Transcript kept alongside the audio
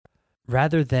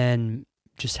rather than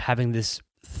just having this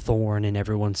thorn in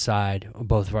everyone's side,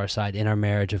 both of our side in our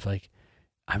marriage of like,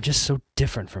 I'm just so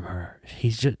different from her.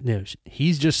 He's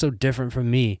just so different from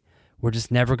me. We're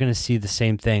just never going to see the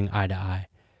same thing eye to eye.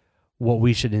 What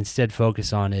we should instead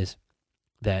focus on is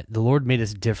that the Lord made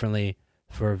us differently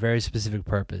for a very specific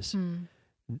purpose.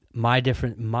 My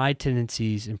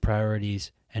tendencies and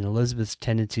priorities and Elizabeth's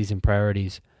tendencies and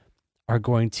priorities are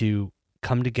going to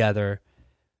come together.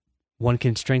 One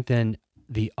can strengthen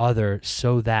the other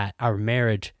so that our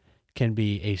marriage can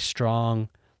be a strong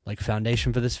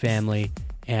foundation for this family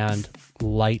and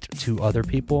light to other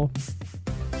people.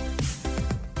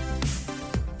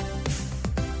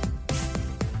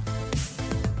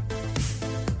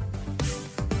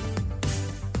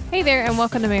 Hey there, and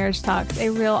welcome to Marriage Talks, a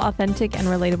real, authentic, and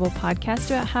relatable podcast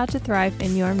about how to thrive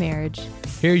in your marriage.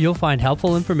 Here you'll find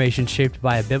helpful information shaped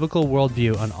by a biblical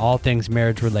worldview on all things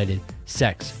marriage-related,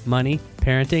 sex, money,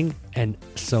 parenting, and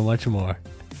so much more.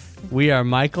 We are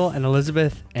Michael and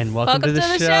Elizabeth, and welcome to the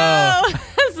show. I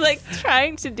was like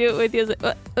trying to do it with you.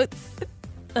 I was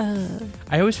like,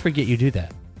 I always forget you do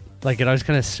that. It always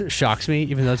kind of shocks me,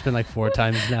 even though it's been 4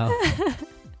 times now.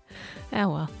 Oh,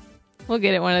 well. We'll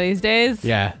get it one of these days.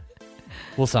 Yeah.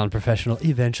 We'll sound professional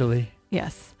eventually.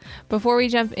 Yes. Before we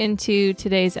jump into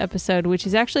today's episode, which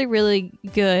is actually really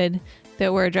good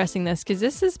that we're addressing this, because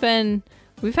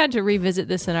we've had to revisit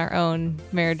this in our own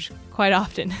marriage quite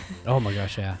often. Oh my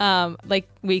gosh, yeah.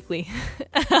 Weekly.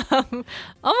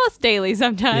 Almost daily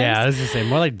sometimes. Yeah, I was going to say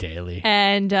more like daily.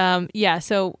 And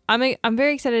so I'm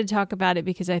very excited to talk about it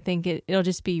because I think it'll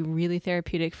just be really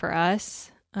therapeutic for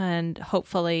us, and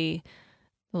hopefully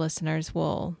the listeners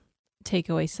will take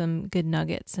away some good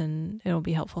nuggets and it'll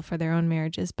be helpful for their own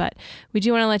marriages. But we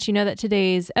do want to let you know that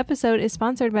today's episode is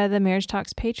sponsored by the Marriage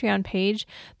Talks Patreon page.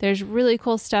 There's really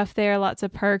cool stuff there, lots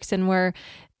of perks, and we're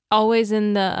always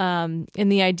in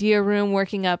the idea room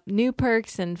working up new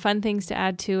perks and fun things to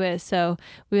add to it. So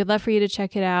we would love for you to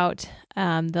check it out.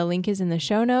 The link is in the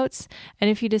show notes. And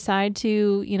if you decide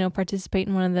to, participate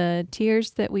in one of the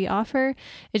tiers that we offer,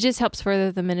 it just helps further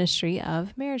the ministry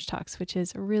of Marriage Talks, which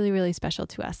is really, really special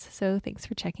to us. So thanks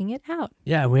for checking it out.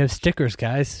 Yeah, we have stickers,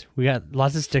 guys. We got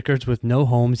lots of stickers with no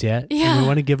homes yet. Yeah. And we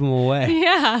want to give them away.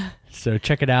 Yeah. So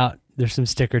check it out. There's some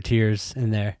sticker tiers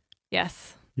in there.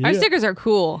 Yes. Yeah. Our stickers are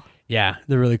cool. Yeah,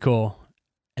 they're really cool.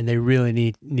 And they really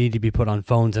need to be put on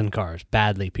phones and cars.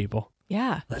 Badly, people.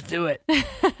 Yeah. Let's do it.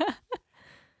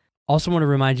 Also want to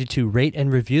remind you to rate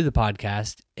and review the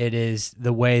podcast. It is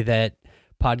the way that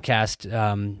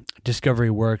podcast discovery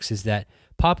works, is that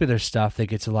popular stuff that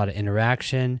gets a lot of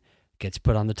interaction gets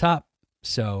put on the top.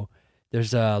 So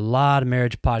there's a lot of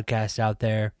marriage podcasts out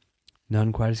there.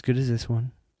 None quite as good as this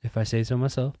one, if I say so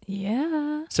myself. Yeah.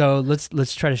 So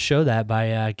let's try to show that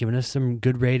by giving us some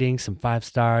good ratings, some 5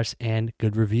 stars, and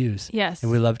good reviews. Yes.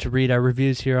 And we love to read our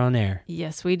reviews here on air.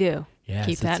 Yes, we do. Yes,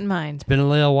 Keep that in mind. It's been a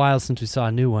little while since we saw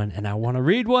a new one, and I want to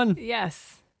read one.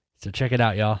 Yes. So check it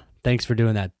out, y'all. Thanks for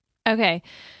doing that. Okay.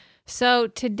 So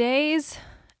today's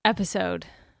episode,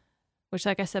 which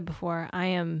like I said before, I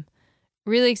am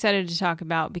really excited to talk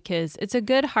about because it's a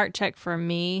good heart check for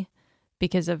me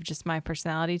because of just my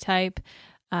personality type.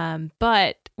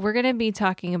 But we're going to be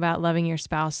talking about loving your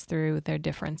spouse through their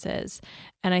differences.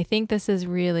 And I think this is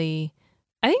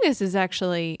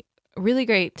actually really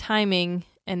great timing.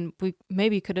 And we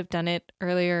maybe could have done it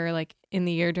earlier, like in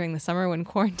the year during the summer when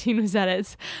quarantine was at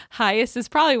its highest. This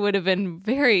probably would have been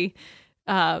very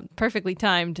perfectly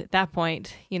timed at that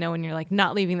point, when you're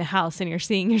not leaving the house and you're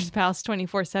seeing your spouse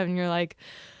 24/7, you're like,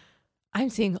 I'm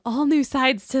seeing all new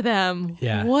sides to them.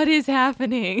 Yeah. What is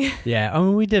happening? Yeah.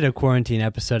 We did a quarantine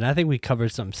episode, and I think we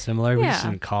covered something similar. We just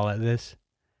didn't call it this.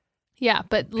 Yeah,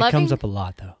 but it comes up a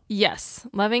lot, though. Yes.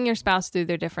 Loving your spouse through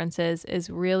their differences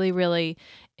is really, really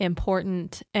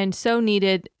important and so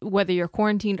needed, whether you're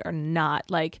quarantined or not.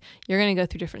 You're going to go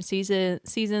through different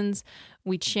seasons.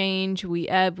 We change, we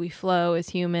ebb, we flow as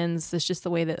humans. It's just the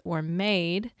way that we're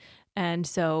made. And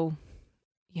so,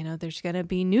 there's going to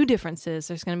be new differences.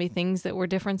 There's going to be things that were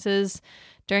differences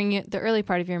during the early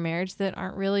part of your marriage that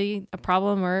aren't really a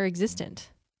problem or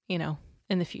existent, in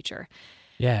the future.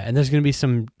 Yeah, and there's going to be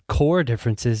some core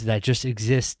differences that just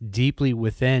exist deeply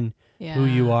within who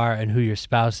you are and who your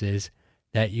spouse is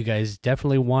that you guys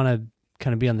definitely want to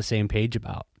kind of be on the same page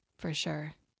about. For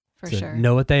sure. So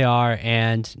know what they are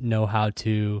and know how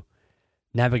to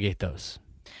navigate those.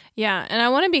 Yeah, and I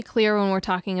want to be clear when we're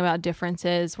talking about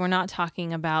differences, we're not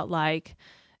talking about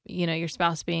your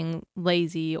spouse being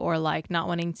lazy or not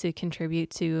wanting to contribute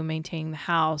to maintaining the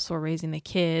house or raising the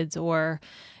kids or,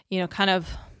 kind of,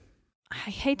 I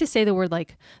hate to say the word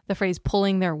the phrase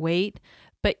pulling their weight,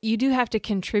 but you do have to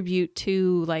contribute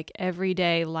to like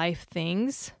everyday life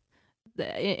things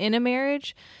in a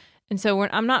marriage. And so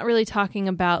I'm not really talking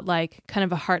about like kind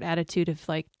of a heart attitude of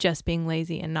like just being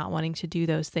lazy and not wanting to do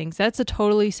those things. That's a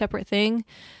totally separate thing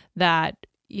that,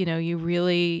 you know, you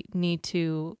really need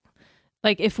to,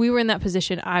 like, if we were in that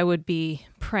position, I would be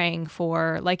praying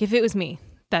for, like, if it was me,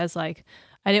 that's like,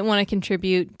 I didn't want to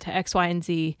contribute to X, Y, and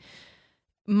Z,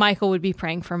 Michael would be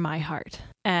praying for my heart.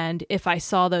 And if I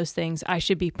saw those things, I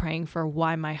should be praying for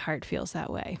why my heart feels that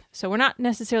way. So we're not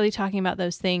necessarily talking about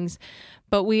those things,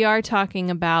 but we are talking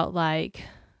about like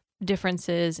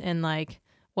differences in like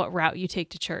what route you take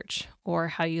to church, or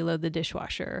how you load the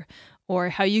dishwasher, or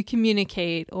how you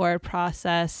communicate or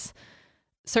process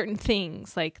certain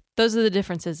things. Like those are the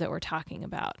differences that we're talking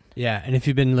about. Yeah. And if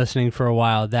you've been listening for a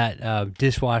while, that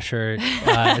dishwasher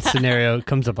scenario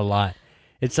comes up a lot.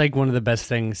 It's like one of the best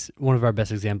things, one of our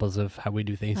best examples of how we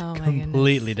do things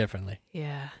completely differently.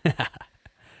 Yeah.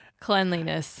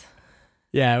 Cleanliness.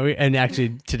 Yeah. And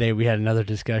actually today we had another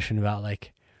discussion about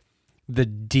like the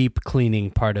deep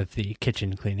cleaning part of the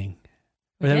kitchen cleaning.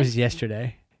 Or that was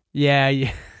yesterday. Yeah.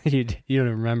 You don't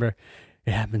remember.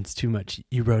 It happens too much.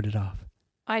 You wrote it off.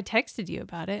 I texted you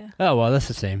about it. Oh, well, that's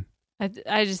the same. I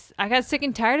got sick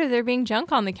and tired of there being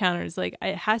junk on the counters. Like,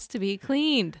 it has to be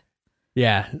cleaned.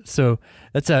 Yeah, so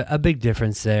that's a big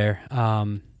difference there.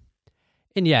 And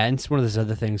yeah, and it's one of those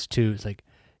other things too. It's like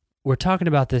we're talking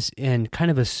about this and kind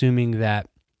of assuming that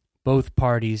both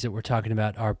parties that we're talking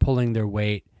about are pulling their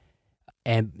weight,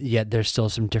 and yet there's still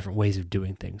some different ways of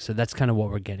doing things. So that's kind of what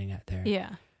we're getting at there.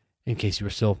 Yeah. In case you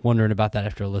were still wondering about that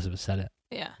after Elizabeth said it.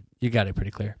 Yeah. You got it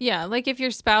pretty clear. Yeah, like if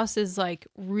your spouse is like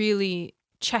really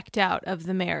checked out of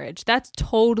the marriage, that's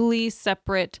totally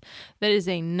separate. That is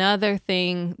another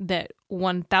thing that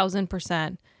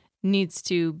 1000% needs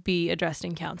to be addressed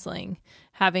in counseling.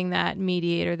 Having that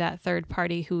mediator, that third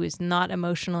party who is not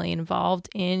emotionally involved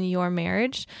in your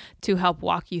marriage to help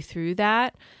walk you through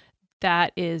that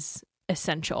is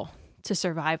essential to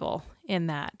survival in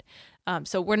that.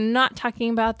 So we're not talking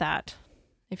about that.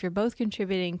 If you're both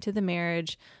contributing to the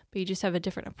marriage, but you just have a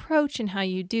different approach in how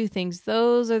you do things,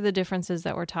 those are the differences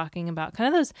that we're talking about.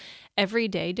 Kind of those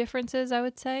everyday differences, I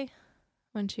would say.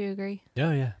 Wouldn't you agree?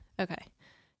 Oh, yeah. Okay.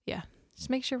 Yeah. Just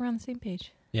make sure we're on the same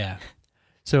page. Yeah.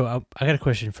 So I got a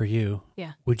question for you.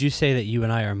 Yeah. Would you say that you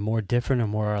and I are more different or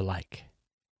more alike?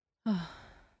 Oh,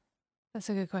 that's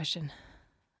a good question.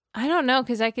 I don't know,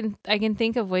 because I can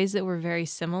think of ways that we're very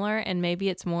similar, and maybe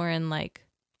it's more in like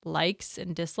likes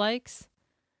and dislikes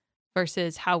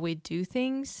versus how we do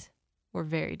things. We're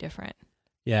very different.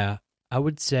 Yeah, I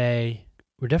would say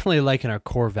we're definitely alike in our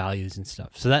core values and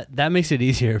stuff. So that makes it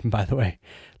easier, by the way.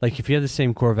 Like if you have the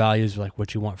same core values, like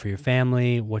what you want for your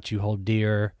family, what you hold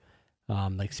dear,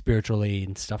 like spiritually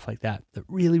and stuff like that, that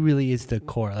really, really is the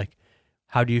core. Like,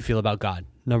 how do you feel about God?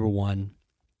 Number one,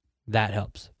 that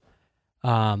helps.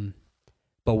 But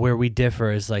where we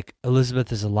differ is like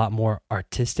Elizabeth is a lot more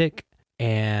artistic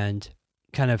and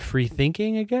kind of free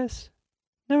thinking, I guess.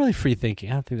 Not really free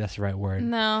thinking. I don't think that's the right word.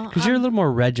 No. Because you're a little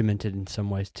more regimented in some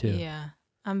ways too. Yeah.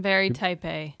 I'm very type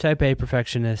A. Type A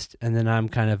perfectionist, and then I'm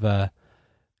kind of a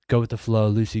go with the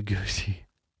flow, loosey-goosey.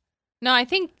 No,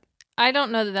 I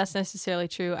don't know that that's necessarily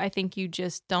true. I think you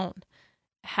just don't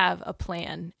have a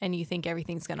plan and you think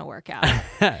everything's going to work out.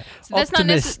 So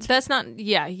that's not,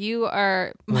 yeah, you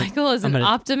are, Michael is an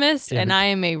optimist and I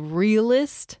am a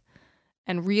realist,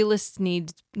 and realists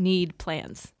need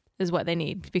plans is what they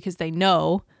need, because they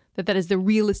know that is the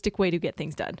realistic way to get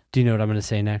things done. Do you know what I'm going to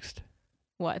say next?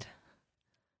 What?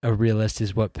 A realist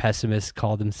is what pessimists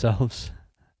call themselves.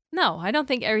 No, I don't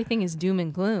think everything is doom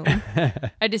and gloom.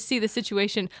 I just see the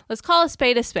situation. Let's call a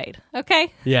spade,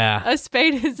 okay? Yeah. A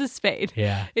spade is a spade.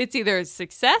 Yeah. It's either a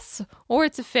success or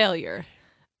it's a failure.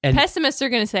 And pessimists are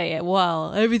going to say,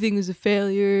 well, everything was a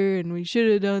failure and we should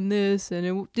have done this and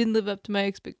it didn't live up to my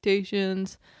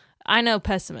expectations. I know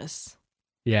pessimists.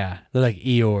 Yeah. They're like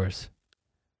Eeyores.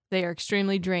 They are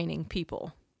extremely draining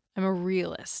people. I'm a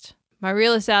realist. My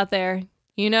realists out there,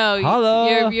 you know,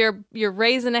 hello. You're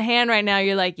raising a hand right now.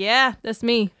 You're like, yeah, that's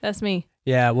me. That's me.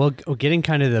 Yeah, well, getting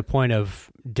kind of the point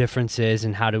of differences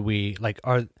and how do we,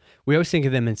 we always think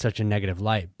of them in such a negative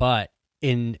light, but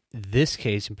in this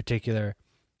case in particular,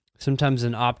 sometimes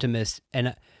an optimist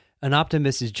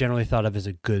is generally thought of as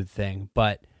a good thing,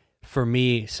 but for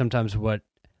me, sometimes what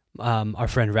our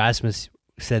friend Rasmus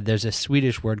said, there's a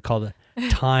Swedish word called a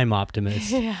time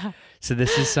optimist. Yeah. So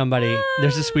this is somebody,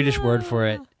 there's a Swedish word for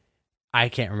it. I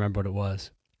can't remember what it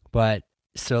was, but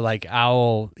so like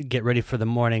I'll get ready for the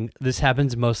morning. This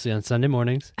happens mostly on Sunday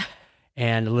mornings,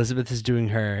 and Elizabeth is doing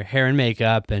her hair and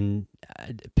makeup and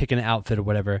picking an outfit or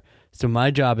whatever. So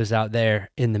my job is out there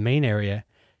in the main area,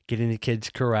 getting the kids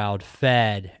corralled,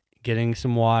 fed, getting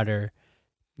some water,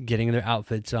 getting their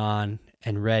outfits on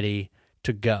and ready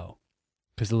to go.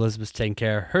 Because Elizabeth's taking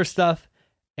care of her stuff,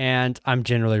 and I'm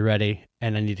generally ready,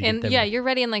 and I need to get them. Yeah, you're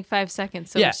ready in like 5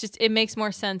 seconds. So Yeah. it's just, it makes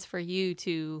more sense for you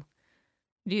to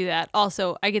do that.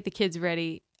 Also, I get the kids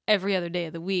ready every other day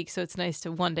of the week, so it's nice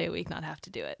to one day a week not have to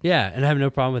do it. Yeah, and I have no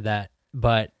problem with that.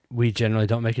 But we generally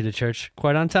don't make it to church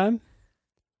quite on time.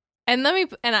 And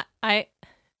I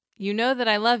you know that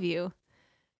I love you.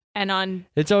 And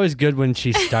It's always good when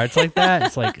she starts like that.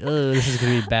 It's like, oh, this is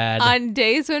going to be bad. on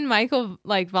days when Michael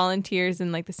like volunteers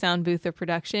in like the sound booth or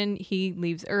production, he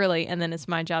leaves early, and then it's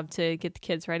my job to get the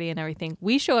kids ready and everything.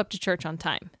 We show up to church on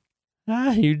time.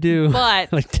 You do.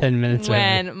 But like 10 minutes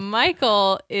when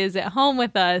Michael is at home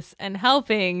with us and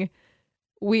helping,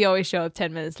 we always show up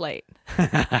 10 minutes late.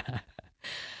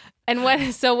 And what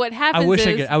happens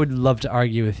I would love to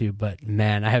argue with you, but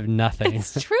man, I have nothing.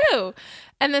 It's true.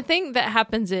 And the thing that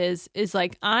happens is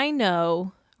like, I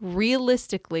know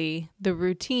realistically the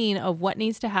routine of what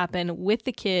needs to happen with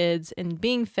the kids and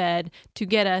being fed to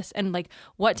get us, and like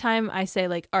what time I say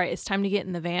like, all right, it's time to get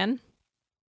in the van.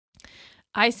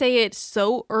 I say it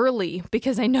so early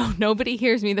because I know nobody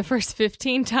hears me the first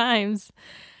 15 times.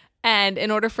 And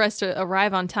in order for us to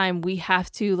arrive on time, we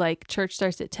have to, like, church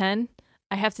starts at 10.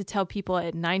 I have to tell people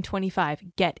at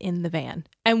 9:25, get in the van.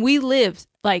 And we live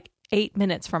like 8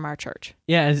 minutes from our church.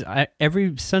 Yeah,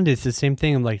 every Sunday it's the same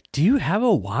thing. I'm like, do you have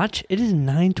a watch? It is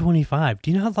 9:25.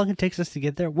 Do you know how long it takes us to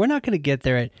get there? We're not going to get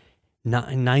there at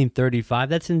 9:35.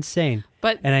 That's insane.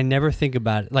 And I never think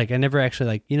about it. Like, I never actually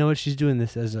like, you know what? She's doing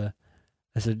this as a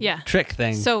trick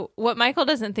thing. So what Michael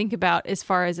doesn't think about, as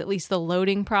far as at least the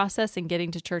loading process and getting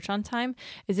to church on time,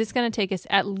 is it's going to take us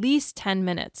at least 10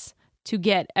 minutes to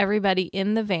get everybody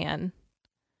in the van.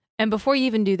 And before you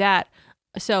even do that,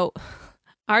 so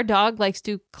our dog likes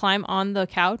to climb on the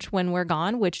couch when we're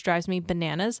gone, which drives me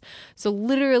bananas. So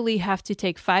literally have to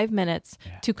take 5 minutes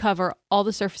to cover all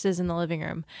the surfaces in the living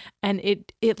room. And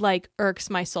it like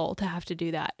irks my soul to have to do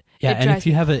that. Yeah, and if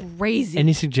you have crazy.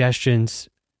 Any suggestions,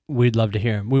 we'd love to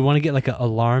hear them. We want to get like an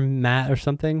alarm mat or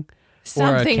something.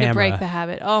 Something or a to break camera. the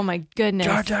habit. Oh my goodness.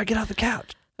 Jar, get off the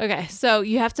couch. Okay, so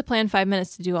you have to plan 5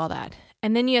 minutes to do all that.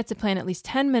 And then you have to plan at least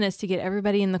 10 minutes to get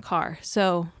everybody in the car.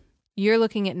 So you're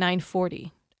looking at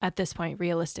 9:40 at this point,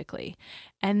 realistically.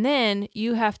 And then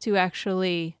you have to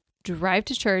actually drive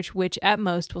to church, which at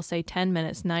most will say 10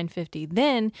 minutes, 9:50.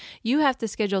 Then you have to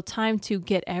schedule time to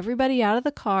get everybody out of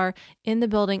the car, in the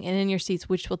building, and in your seats,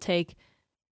 which will take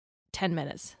 10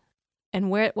 minutes. And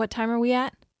what time are we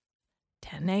at?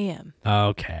 10 a.m.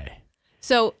 Okay.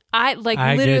 So I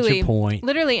get your point.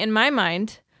 Literally in my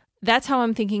mind, that's how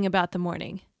I'm thinking about the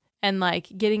morning and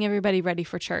like getting everybody ready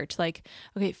for church. Like,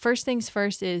 okay, first things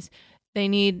first is they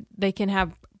can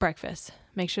have breakfast.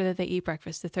 Make sure that they eat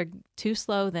breakfast. If they're too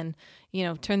slow, then,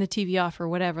 turn the TV off or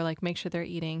whatever, like make sure they're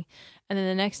eating. And then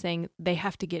the next thing, they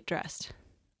have to get dressed.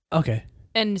 Okay.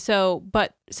 And so,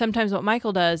 but sometimes what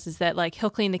Michael does is that like he'll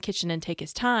clean the kitchen and take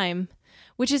his time,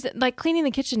 which is like cleaning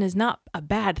the kitchen is not a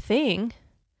bad thing,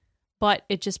 but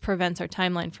it just prevents our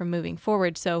timeline from moving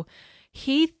forward. So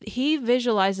he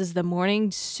visualizes the morning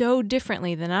so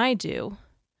differently than I do.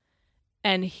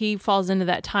 And he falls into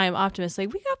that time optimist,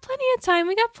 like, we got plenty of time.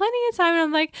 And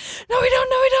I'm like, no, we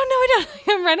don't.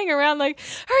 I'm running around like,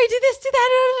 hurry, do this, do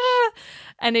that.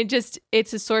 And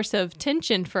it's a source of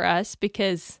tension for us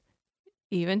because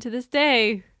even to this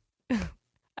day,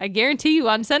 I guarantee you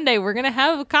on Sunday, we're going to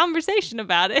have a conversation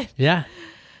about it. Yeah.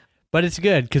 But it's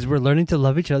good because we're learning to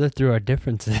love each other through our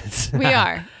differences. We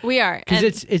are.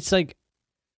 Because it's like,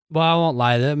 well, I won't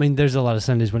lie. I mean, there's a lot of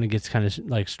Sundays when it gets kind of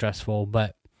like stressful,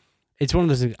 but it's one of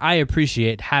those things. I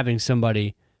appreciate having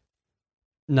somebody,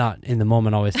 not in the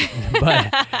moment always,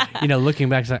 but, looking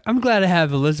back, it's like, I'm glad I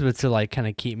have Elizabeth to like kind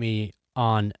of keep me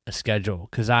on a schedule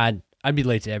because I'd be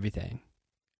late to everything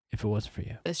if it wasn't for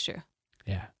you. That's true.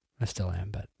 Yeah, I still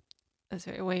am, but. That's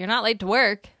right. Well, you're not late to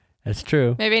work. That's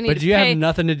true. Maybe I need but to you pay, have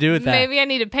nothing to do with that. Maybe I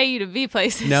need to pay you to be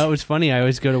places. No, it was funny. I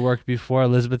always go to work before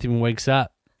Elizabeth even wakes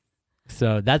up.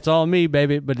 So that's all me,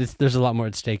 baby. But there's a lot more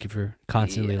at stake if you're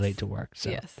constantly late to work.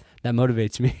 So that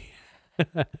motivates me.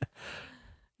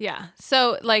 Yeah.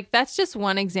 So like that's just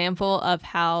one example of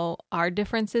how our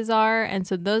differences are. And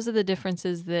so those are the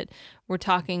differences that we're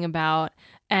talking about.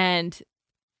 And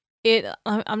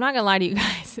I'm not going to lie to you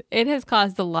guys. It has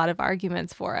caused a lot of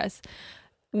arguments for us.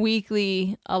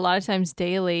 Weekly, a lot of times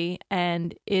daily,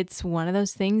 and it's one of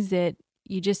those things that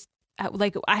you just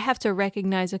like I have to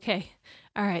recognize, okay,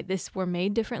 all right, we're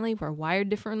made differently, we're wired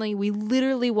differently. We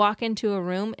literally walk into a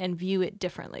room and view it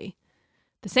differently.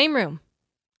 The same room.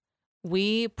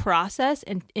 we process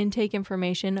and intake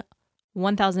information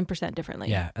 1,000% differently.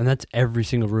 Yeah, and that's every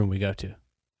single room we go to.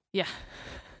 Yeah.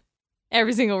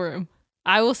 Every single room.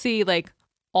 I will see like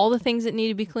all the things that need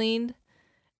to be cleaned,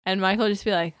 and Michael will just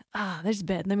be like, there's a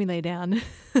bed. Let me lay down.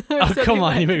 Oh, come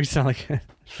on. You make me sound like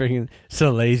freaking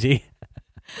so lazy.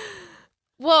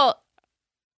 Well,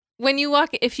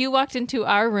 if you walked into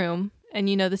our room and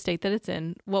you know the state that it's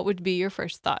in, what would be your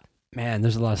first thought? Man,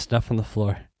 there's a lot of stuff on the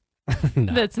floor.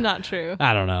 No. That's not true.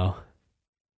 I don't know.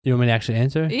 You want me to actually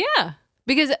answer? Yeah.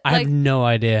 Because I have no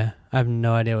idea. I have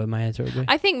no idea what my answer would be.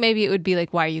 I think maybe it would be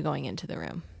like, why are you going into the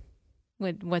room?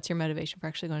 What's your motivation for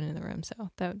actually going into the room? So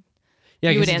that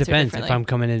yeah, you because would it depends. answer If I'm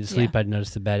coming in to sleep, Yeah. I'd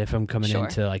notice the bed. If I'm coming in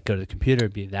to like go to the computer,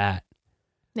 it'd be that.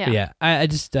 Yeah. But yeah, I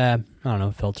just I don't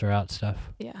know, filter out stuff.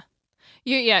 Yeah.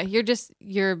 You're just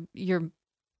your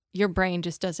brain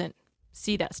just doesn't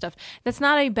see that stuff. That's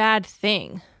not a bad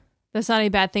thing.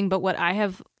 But what I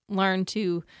have learned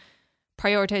to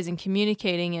prioritize and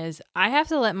communicating is I have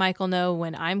to let Michael know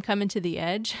when I'm coming to the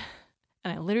edge,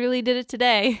 and I literally did it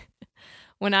today,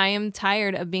 when I am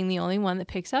tired of being the only one that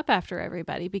picks up after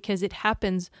everybody, because it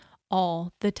happens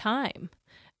all the time.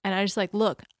 And I just like,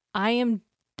 look, I am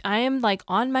like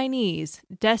on my knees,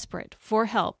 desperate for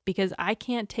help, because I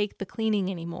can't take the cleaning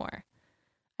anymore.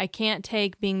 I can't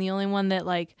take being the only one that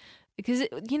like, because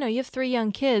you have 3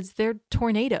 young kids, they're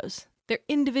tornadoes. They're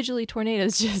individually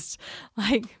tornadoes, just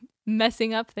like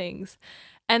messing up things.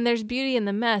 And there's beauty in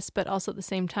the mess, but also at the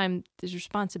same time, there's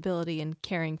responsibility in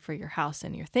caring for your house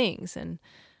and your things. And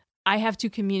I have to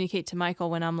communicate to Michael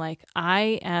when I'm like,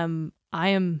 I'm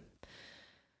coming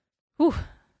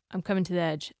to the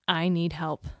edge. I need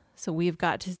help. So we've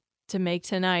got to make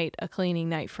tonight a cleaning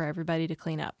night for everybody to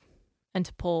clean up and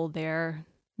to pull their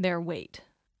weight.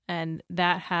 And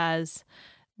that has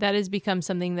become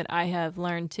something that I have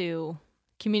learned to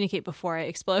communicate before I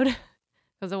explode,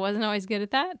 because I wasn't always good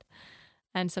at that.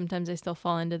 And sometimes I still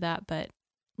fall into that, but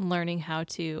learning how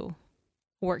to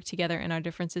work together in our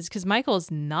differences. Because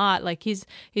Michael's not like, he's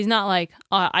not like,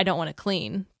 I don't want to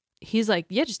clean. He's like,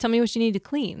 yeah, just tell me what you need to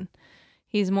clean.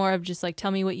 He's more of just like,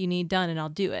 tell me what you need done and I'll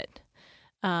do it.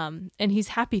 And he's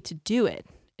happy to do it.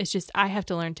 It's just, I have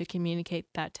to learn to communicate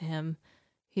that to him.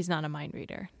 He's not a mind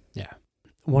reader. Yeah.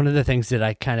 One of the things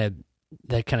that kind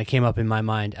of came up in my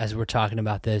mind as we're talking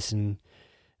about this and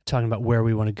talking about where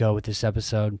we want to go with this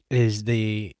episode is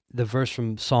the verse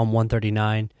from Psalm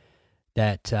 139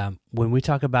 that when we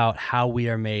talk about how we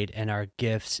are made and our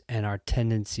gifts and our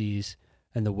tendencies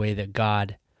and the way that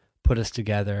God put us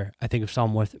together, I think of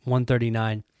Psalm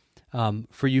 139.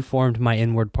 For you formed my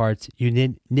inward parts. You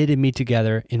knitted me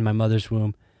together in my mother's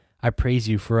womb. I praise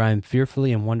you, for I am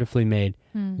fearfully and wonderfully made.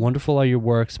 Wonderful are your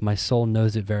works. My soul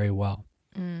knows it very well.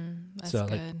 That's so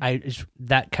good.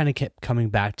 That kind of kept coming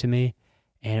back to me.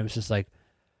 And it was just like,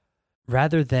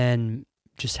 rather than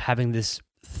just having this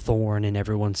thorn in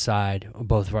everyone's side,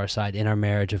 both of our side, in our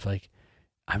marriage of like,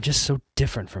 I'm just so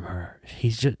different from her.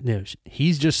 He's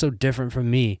just so different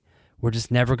from me. We're just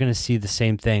never going to see the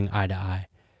same thing eye to eye.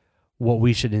 What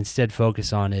we should instead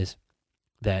focus on is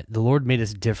that the Lord made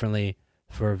us differently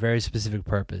for a very specific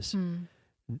purpose.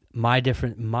 My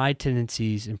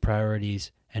tendencies and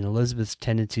priorities and Elizabeth's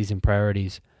tendencies and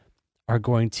priorities are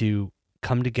going to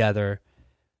come together.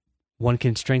 One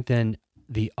can strengthen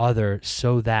the other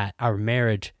so that our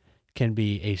marriage can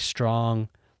be a strong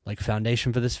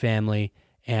foundation for this family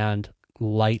and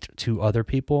light to other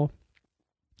people,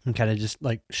 and kind of just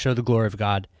like show the glory of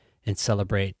God and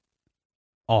celebrate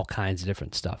all kinds of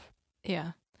different stuff.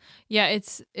 Yeah. Yeah,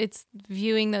 it's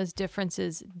viewing those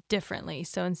differences differently.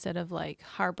 So instead of like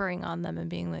harboring on them and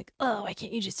being like, oh, why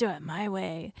can't you just do it my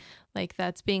way? Like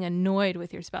that's being annoyed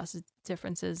with your spouse's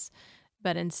differences,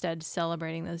 but instead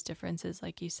celebrating those differences,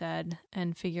 like you said,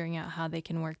 and figuring out how they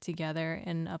can work together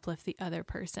and uplift the other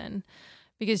person.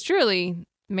 Because truly,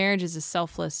 marriage is a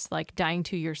selfless, like dying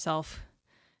to yourself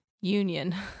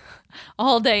union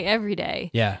all day, every day.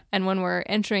 Yeah. And when we're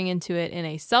entering into it in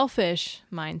a selfish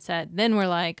mindset, then we're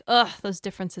like, ugh, those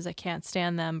differences, I can't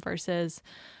stand them, versus,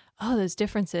 oh, those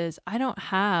differences, I don't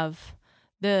have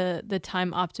the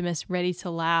time optimist ready to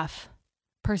laugh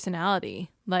personality.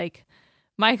 Like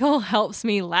Michael helps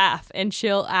me laugh and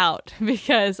chill out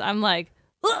because I'm like,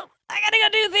 oh, I gotta go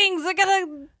do things. I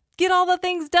gotta get all the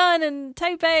things done and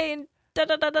type A and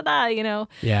da-da-da-da-da,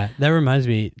 Yeah, that reminds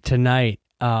me, tonight,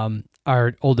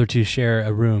 our older two share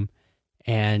a room,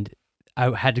 and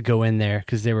I had to go in there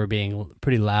because they were being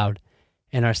pretty loud.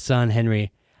 And our son,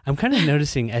 Henry, I'm kind of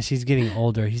noticing as he's getting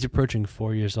older, he's approaching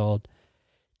 4 years old,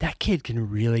 that kid can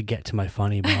really get to my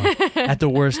funny bone at the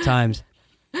worst times.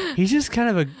 He's just kind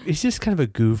of a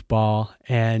goofball,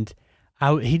 and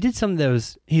he did something that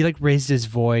was, he like raised his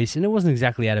voice, and it wasn't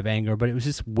exactly out of anger, but it was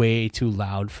just way too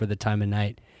loud for the time of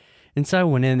night. And so I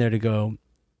went in there to go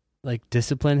like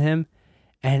discipline him,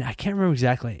 and I can't remember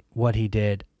exactly what he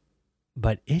did,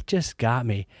 but it just got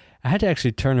me. I had to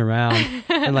actually turn around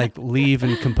and like leave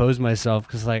and compose myself,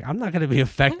 because like I'm not going to be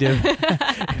effective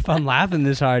if I'm laughing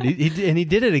this hard. He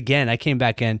did it again. I came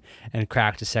back in and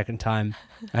cracked a second time.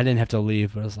 I didn't have to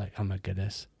leave, but I was like, oh my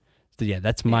goodness. So yeah,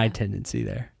 that's my tendency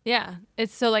there. Yeah.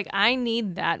 It's so like I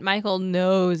need that. Michael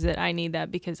knows that I need that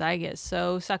because I get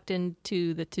so sucked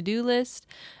into the to-do list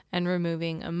and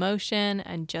removing emotion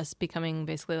and just becoming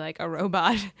basically like a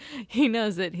robot. He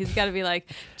knows that he's got to be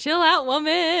like, chill out,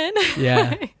 woman.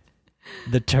 Yeah.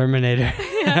 The Terminator.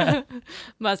 Yeah.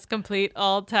 Must complete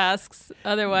all tasks.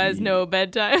 Otherwise, no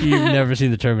bedtime. You've never seen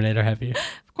The Terminator, have you?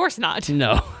 Of course not.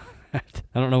 No. I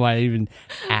don't know why I even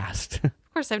asked.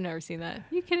 Of course, I've never seen that. Are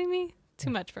you kidding me? Too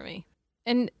much for me.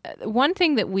 And one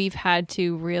thing that we've had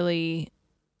to really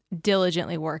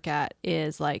diligently work at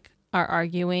is like our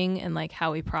arguing and like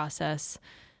how we process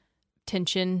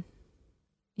tension,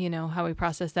 you know, how we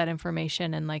process that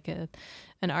information and like an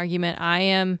argument. I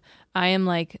am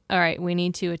like, all right, we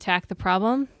need to attack the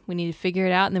problem. We need to figure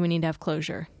it out. And then we need to have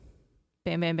closure.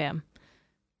 Bam, bam, bam.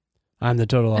 I'm the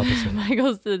total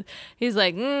opposite. He's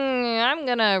like, I'm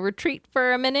going to retreat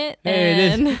for a minute. Hey,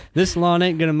 and this lawn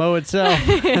ain't going to mow itself.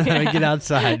 I get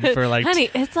outside for like... Honey,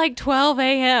 it's like 12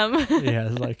 a.m. Yeah,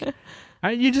 it's like,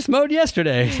 you just mowed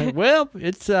yesterday. It's like, well,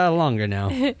 it's longer now.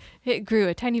 It grew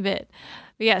a tiny bit.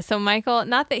 But yeah, so Michael,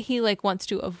 not that he like wants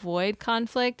to avoid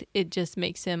conflict, it just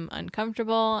makes him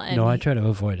uncomfortable. And no, I try to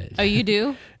avoid it. Oh, you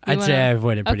do? I'd say I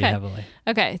avoid it pretty heavily.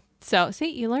 Okay, so see,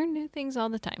 you learn new things all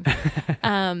the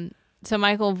time. So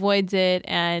Michael avoids it,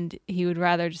 and he would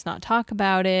rather just not talk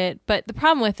about it. But the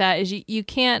problem with that is you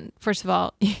can't, first of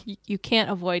all, you can't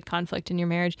avoid conflict in your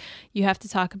marriage. You have to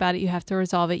talk about it. You have to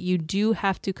resolve it. You do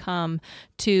have to come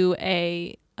to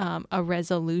a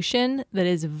resolution that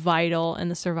is vital in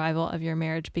the survival of your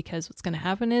marriage, because what's going to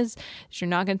happen is you're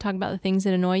not going to talk about the things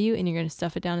that annoy you, and you're going to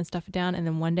stuff it down, and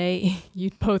then one day you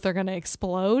both are going to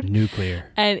explode. Nuclear.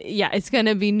 And yeah, it's going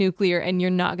to be nuclear, and you're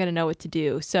not going to know what to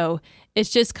do. So it's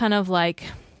just kind of like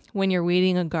when you're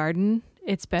weeding a garden,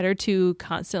 it's better to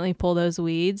constantly pull those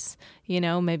weeds, you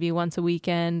know, maybe once a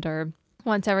weekend or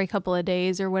once every couple of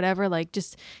days or whatever, like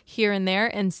just here and there,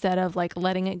 instead of like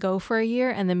letting it go for a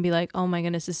year and then be like, oh my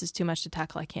goodness, this is too much to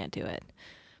tackle. I can't do it.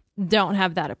 Don't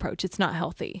have that approach. It's not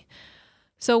healthy.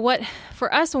 So what,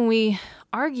 for us, when we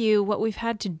argue, what we've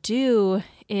had to do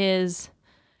is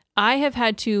I have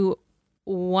had to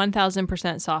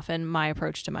 1000% soften my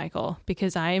approach to Michael,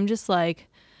 because I am just like,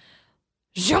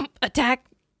 jump, attack.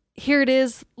 Here it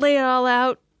is. Lay it all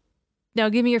out. Now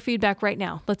give me your feedback right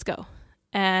now. Let's go.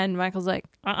 And Michael's like,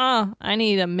 I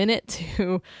need a minute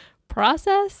to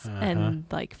process and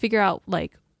like figure out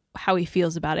like how he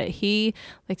feels about it. He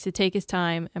likes to take his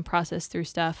time and process through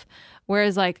stuff.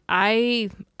 Whereas like I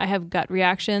have gut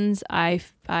reactions. I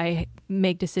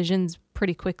make decisions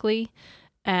pretty quickly,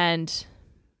 and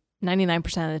 99%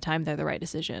 of the time they're the right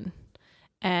decision.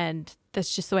 And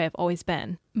that's just the way I've always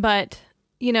been. But,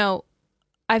 you know,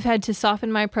 I've had to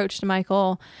soften my approach to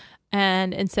Michael.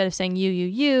 And instead of saying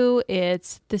you,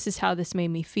 it's, this is how this made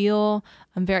me feel.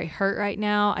 I'm very hurt right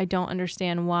now. I don't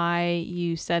understand why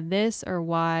you said this or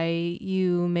why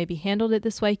you maybe handled it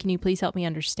this way. Can you please help me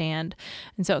understand?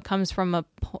 And so it comes from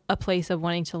a place of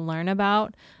wanting to learn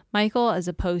about Michael, as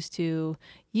opposed to,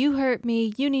 you hurt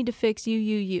me, you need to fix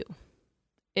you.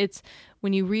 It's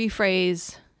when you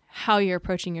rephrase how you're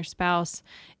approaching your spouse,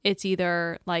 it's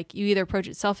either like you either approach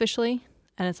it selfishly,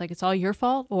 and it's like, it's all your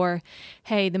fault, or,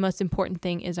 hey, the most important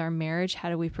thing is our marriage. How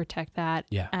do we protect that?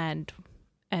 Yeah.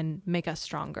 And make us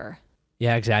stronger?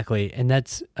 Yeah, exactly. And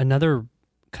that's another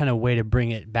kind of way to bring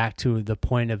it back to the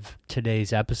point of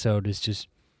today's episode, is just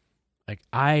like,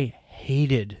 I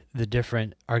hated the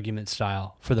different argument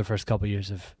style for the first couple years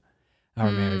of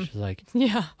our marriage. Like,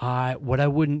 yeah, what I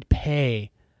wouldn't pay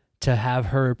to have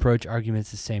her approach arguments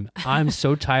the same. I'm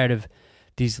so tired of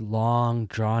these long,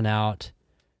 drawn out,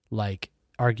 like,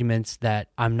 arguments that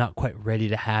I'm not quite ready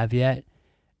to have yet.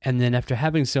 And then after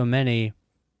having so many,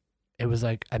 it was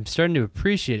like, I'm starting to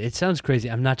appreciate it. It sounds crazy.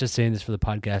 I'm not just saying this for the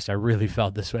podcast. I really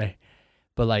felt this way.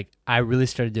 But like, I really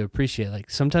started to appreciate, like,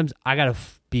 sometimes I got to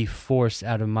be forced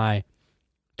out of my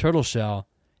turtle shell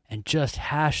and just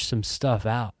hash some stuff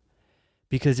out,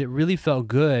 because it really felt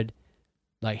good,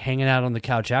 like hanging out on the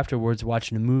couch afterwards,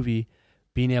 watching a movie,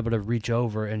 being able to reach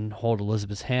over and hold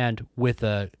Elizabeth's hand with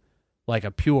a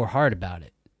pure heart about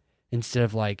it, instead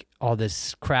of like all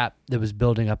this crap that was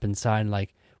building up inside.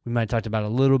 Like, we might have talked about a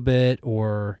little bit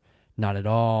or not at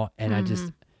all. And I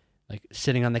just like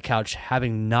sitting on the couch,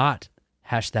 having not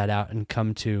hashed that out and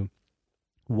come to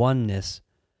oneness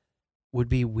would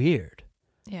be weird.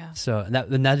 Yeah. So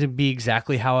that'd be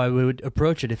exactly how I would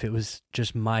approach it if it was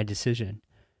just my decision.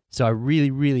 So I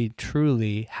really, really,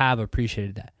 truly have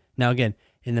appreciated that. Now, again,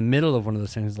 in the middle of one of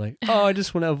those things, like, oh, I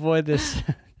just want to avoid this.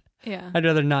 Yeah. I'd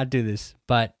rather not do this.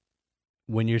 But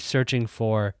when you're searching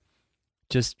for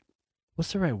just,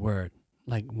 what's the right word?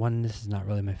 Like, oneness is not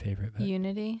really my favorite. But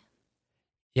Unity.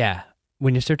 yeah.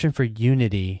 When you're searching for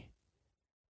unity,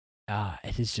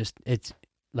 it's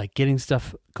like getting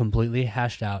stuff completely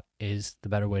hashed out is the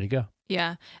better way to go.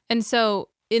 Yeah. And so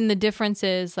in the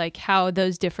differences, like how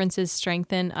those differences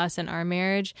strengthen us in our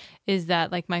marriage is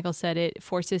that, like Michael said, it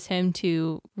forces him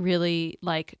to really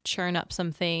like churn up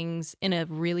some things in a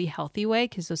really healthy way,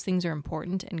 because those things are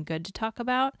important and good to talk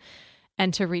about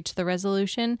and to reach the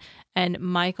resolution. And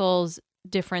Michael's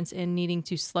difference in needing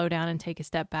to slow down and take a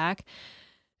step back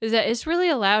is that it's really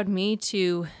allowed me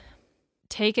to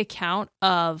take account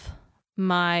of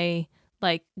my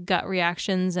like gut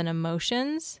reactions and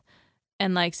emotions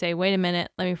and like say, wait a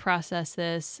minute, let me process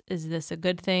this. Is this a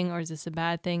good thing or is this a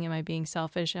bad thing? Am I being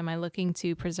selfish? Am I looking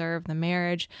to preserve the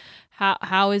marriage?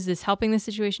 How is this helping the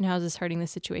situation? How is this hurting the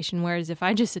situation? Whereas if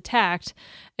I just attacked,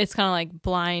 it's kind of like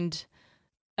blind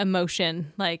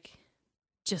emotion, like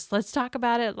just let's talk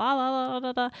about it, la la la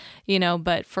la la, you know.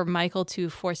 But for Michael to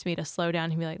force me to slow down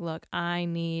and be like, look, I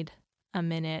need a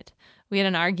minute. We had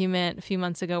an argument a few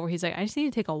months ago where he's like, I just need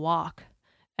to take a walk.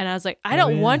 And I was like, I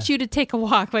don't want you to take a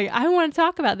walk. Like, I want to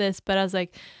talk about this. But I was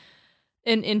like,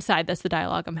 inside, that's the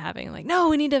dialogue I'm having. Like, no,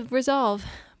 we need to resolve.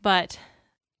 But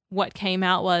what came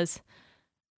out was,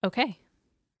 okay,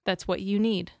 that's what you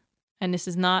need. And this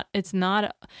is not,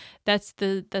 that's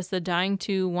the dying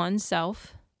to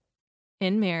oneself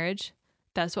in marriage.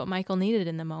 That's what Michael needed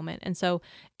in the moment. And so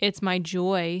it's my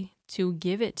joy to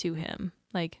give it to him.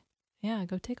 Like, yeah,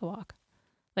 go take a walk.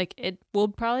 Like, it will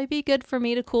probably be good for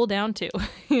me to cool down too,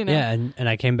 you know? Yeah, and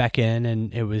I came back in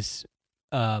and it was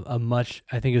I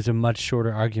think it was a much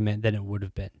shorter argument than it would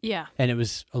have been. Yeah. And it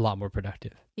was a lot more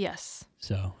productive. Yes.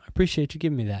 So I appreciate you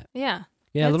giving me that. Yeah.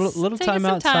 Yeah, a little time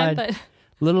outside. But...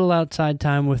 Little outside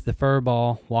time with the fur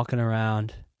ball, walking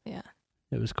around. Yeah.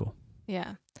 It was cool.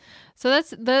 Yeah. So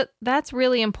that's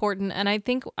really important. And I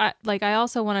think I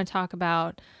also want to talk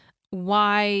about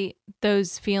why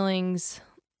those feelings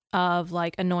of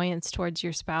like annoyance towards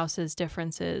your spouse's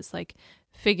differences, like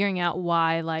figuring out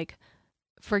why, like,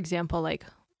 for example, like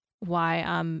why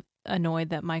I'm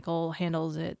annoyed that Michael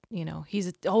handles it. You know,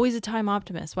 he's always a time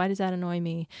optimist. Why does that annoy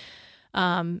me?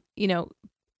 You know,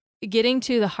 getting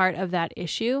to the heart of that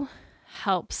issue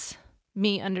helps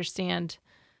me understand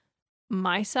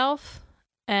myself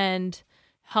and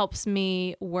helps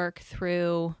me work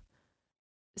through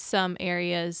some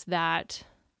areas that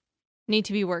need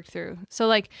to be worked through. So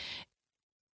like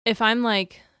if I'm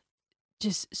like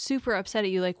just super upset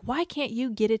at you, like, why can't you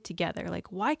get it together?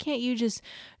 Like, why can't you just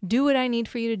do what I need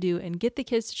for you to do and get the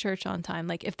kids to church on time?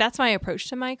 Like, if that's my approach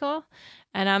to Michael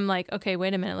and I'm like, okay,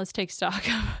 wait a minute, let's take stock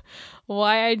of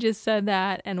why I just said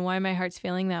that and why my heart's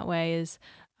feeling that way is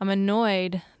I'm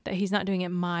annoyed that he's not doing it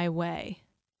my way.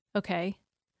 Okay.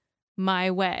 My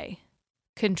way.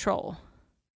 Control.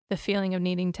 The feeling of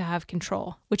needing to have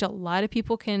control, which a lot of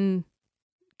people can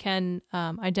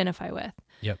identify with.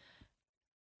 Yep.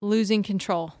 Losing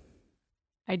control.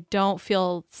 I don't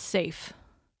feel safe.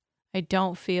 I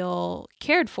don't feel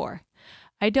cared for.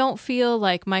 I don't feel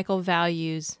like Michael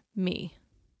values me.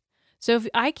 So if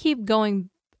I keep going,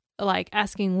 like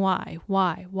asking why,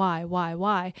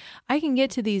 I can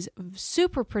get to these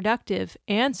super productive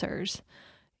answers.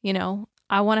 You know,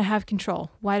 I want to have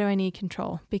control. Why do I need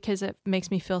control? Because it makes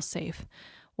me feel safe.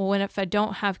 Well, if I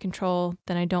don't have control,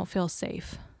 then I don't feel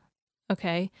safe.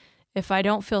 Okay. If I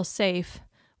don't feel safe,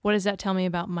 what does that tell me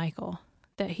about Michael?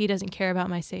 That he doesn't care about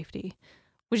my safety,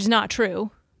 which is not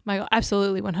true. Michael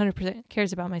absolutely 100%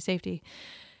 cares about my safety.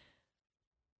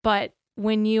 But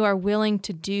when you are willing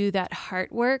to do that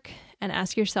heart work and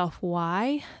ask yourself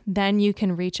why, then you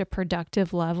can reach a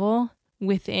productive level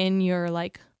within your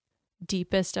like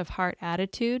deepest of heart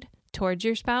attitude towards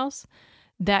your spouse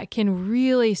that can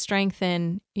really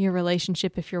strengthen your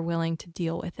relationship if you're willing to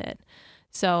deal with it.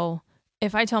 So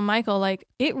if I tell Michael, like,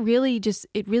 it really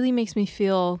makes me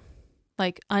feel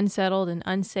like unsettled and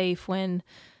unsafe when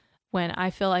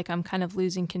I feel like I'm kind of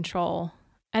losing control.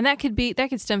 And that could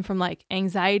stem from like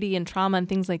anxiety and trauma and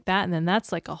things like that. And then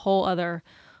that's like a whole other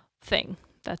thing.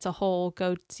 That's a whole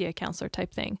go see a counselor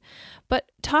type thing.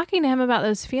 But talking to him about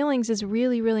those feelings is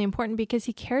really, really important because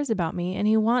he cares about me and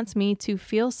he wants me to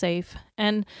feel safe.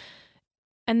 And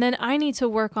And then I need to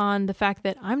work on the fact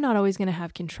that I'm not always going to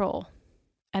have control,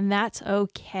 and that's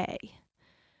okay.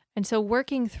 And so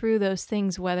working through those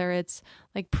things, whether it's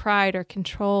like pride or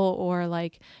control or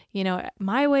like,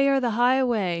 my way or the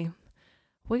highway,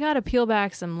 we got to peel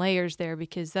back some layers there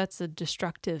because that's a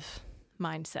destructive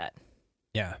mindset.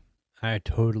 Yeah, I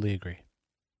totally agree.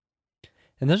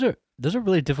 And those are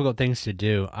really difficult things to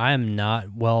do. I am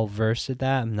not well versed at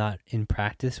that. I'm not in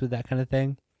practice with that kind of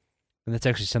thing. And that's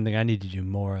actually something I need to do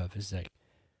more of, is like,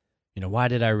 why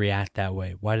did I react that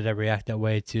way? Why did I react that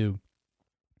way to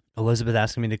Elizabeth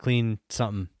asking me to clean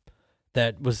something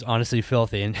that was honestly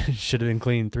filthy and should have been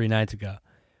cleaned 3 nights ago?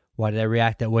 Why did I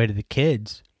react that way to the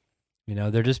kids?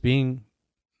 They're just being,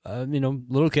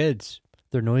 little kids.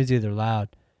 They're noisy, they're loud.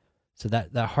 So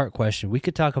that heart question, we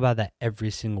could talk about that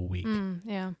every single week.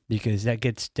 Yeah. Because that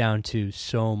gets down to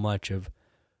so much of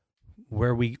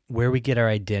where we get our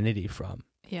identity from.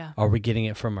 Yeah. Are we getting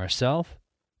it from ourselves,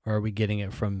 or are we getting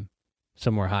it from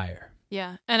somewhere higher?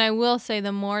 Yeah. And I will say,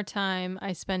 the more time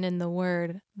I spend in the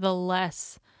Word, the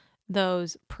less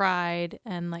those pride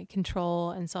and like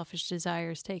control and selfish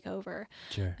desires take over.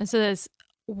 Sure. And so that's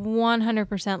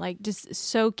 100% like just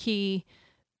so key.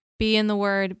 Be in the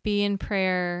Word, be in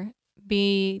prayer,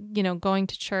 be, going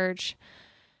to church,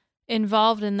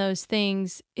 involved in those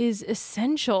things is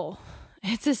essential.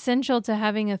 It's essential to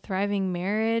having a thriving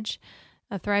marriage,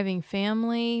 a thriving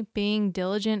family, being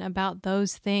diligent about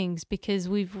those things, because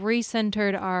we've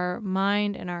recentered our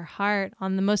mind and our heart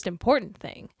on the most important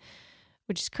thing,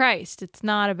 which is Christ. It's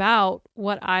not about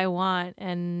what I want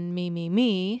and me,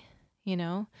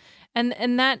 and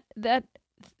that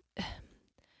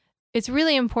it's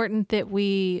really important that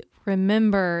we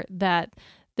remember that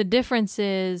the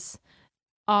differences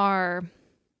are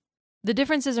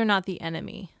not the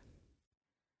enemy.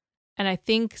 And I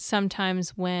think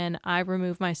sometimes when I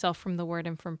remove myself from the Word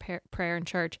and from prayer and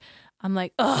church, I'm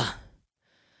like, ugh,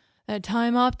 that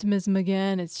time optimism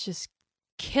again. It's just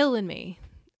killing me.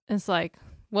 It's like,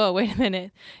 whoa, wait a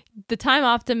minute. The time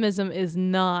optimism is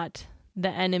not the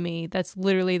enemy. That's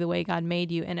literally the way God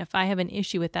made you. And if I have an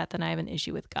issue with that, then I have an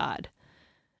issue with God.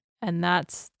 And I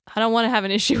don't want to have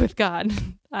an issue with God.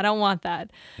 I don't want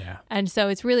that. Yeah. And so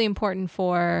it's really important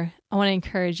I want to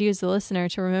encourage you as the listener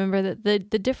to remember that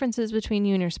the differences between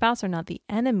you and your spouse are not the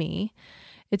enemy.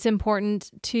 It's important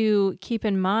to keep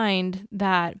in mind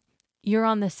that you're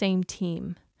on the same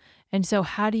team. And so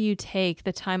how do you take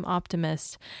the time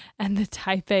optimist and the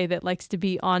type A that likes to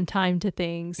be on time to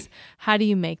things? How do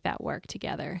you make that work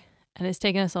together? And it's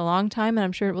taken us a long time, and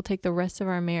I'm sure it will take the rest of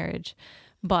our marriage.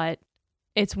 But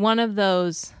it's one of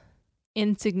those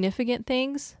insignificant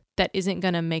things that isn't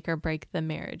going to make or break the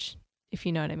marriage, if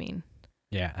you know what I mean.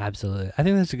 Yeah, absolutely. I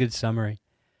think that's a good summary.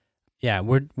 Yeah,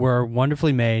 we're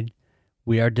wonderfully made.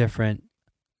 We are different.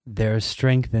 There's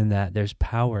strength in that. There's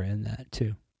power in that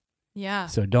too. Yeah.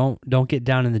 So don't get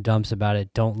down in the dumps about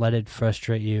it. Don't let it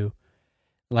frustrate you.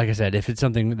 Like I said, if it's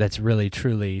something that's really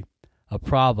truly a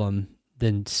problem,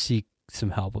 then seek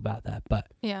some help about that. But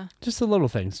yeah, just the little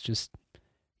things. Just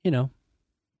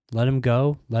let them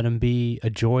go. Let them be a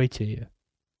joy to you.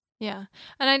 Yeah.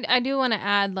 And I do want to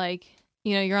add, like,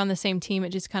 you're on the same team. It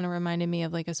just kind of reminded me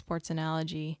of like a sports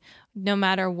analogy. No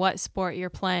matter what sport you're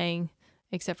playing,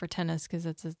 except for tennis, because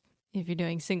if you're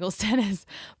doing singles tennis,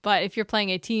 but if you're playing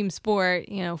a team sport,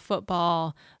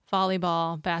 football,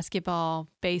 volleyball, basketball,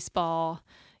 baseball,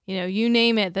 you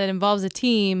name it that involves a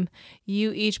team,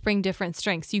 you each bring different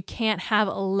strengths. You can't have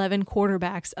 11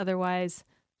 quarterbacks. Otherwise,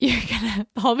 you're going to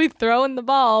all be throwing the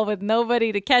ball with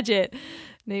nobody to catch it.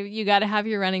 You got to have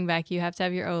your running back. You have to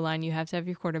have your O-line. You have to have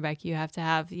your quarterback. You have to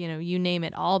have, you name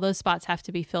it. All those spots have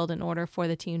to be filled in order for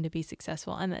the team to be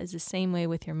successful. And that is the same way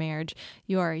with your marriage.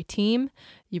 You are a team.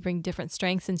 You bring different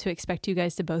strengths, and to expect you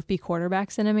guys to both be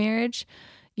quarterbacks in a marriage,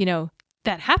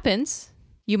 that happens.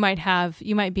 You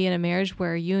might be in a marriage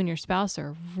where you and your spouse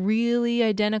are really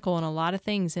identical in a lot of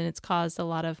things, and it's caused a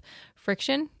lot of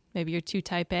friction. Maybe you're too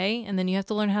type A, and then you have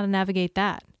to learn how to navigate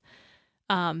that.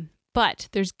 But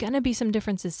there's going to be some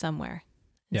differences somewhere.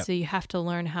 Yep. So you have to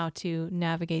learn how to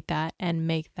navigate that and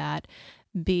make that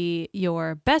be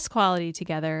your best quality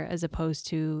together, as opposed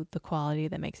to the quality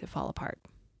that makes it fall apart.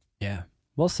 Yeah.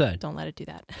 Well said. Don't let it do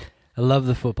that. I love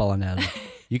the football analogy.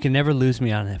 You can never lose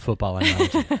me on a football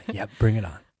analogy. Yep, bring it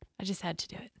on. I just had to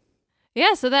do it.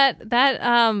 Yeah, so that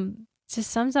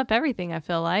just sums up everything, I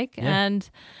feel like. Yeah.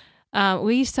 And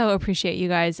we so appreciate you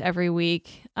guys every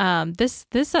week. This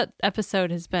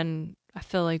episode has been, I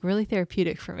feel like, really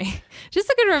therapeutic for me. Just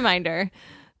a good reminder.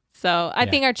 So I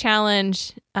think our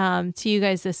challenge to you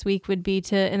guys this week would be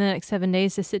to, in the next 7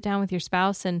 days, to sit down with your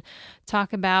spouse and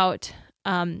talk about,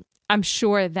 I'm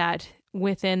sure that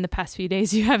within the past few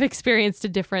days you have experienced a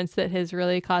difference that has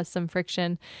really caused some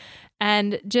friction,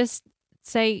 and just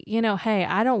say, hey,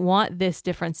 I don't want this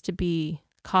difference to be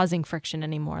causing friction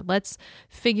anymore. Let's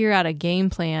figure out a game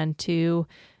plan to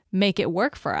make it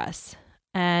work for us.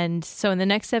 And so in the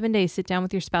next 7 days, sit down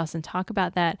with your spouse and talk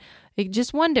about that.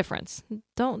 Just one difference.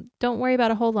 Don't worry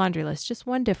about a whole laundry list. Just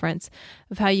one difference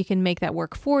of how you can make that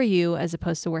work for you as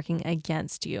opposed to working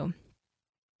against you.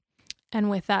 And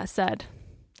with that said,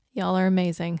 y'all are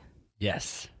amazing.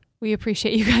 Yes. We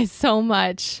appreciate you guys so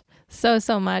much. So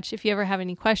much. If you ever have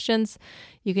any questions,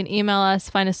 you can email us,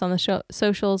 find us on the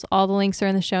socials. All the links are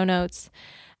in the show notes.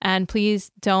 And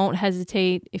please don't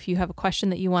hesitate if you have a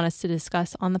question that you want us to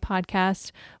discuss on the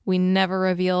podcast. We never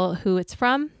reveal who it's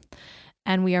from,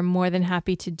 and we are more than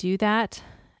happy to do that.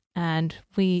 And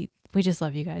we just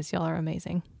love you guys. Y'all are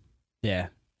amazing. Yeah.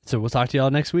 So we'll talk to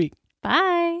y'all next week.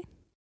 Bye.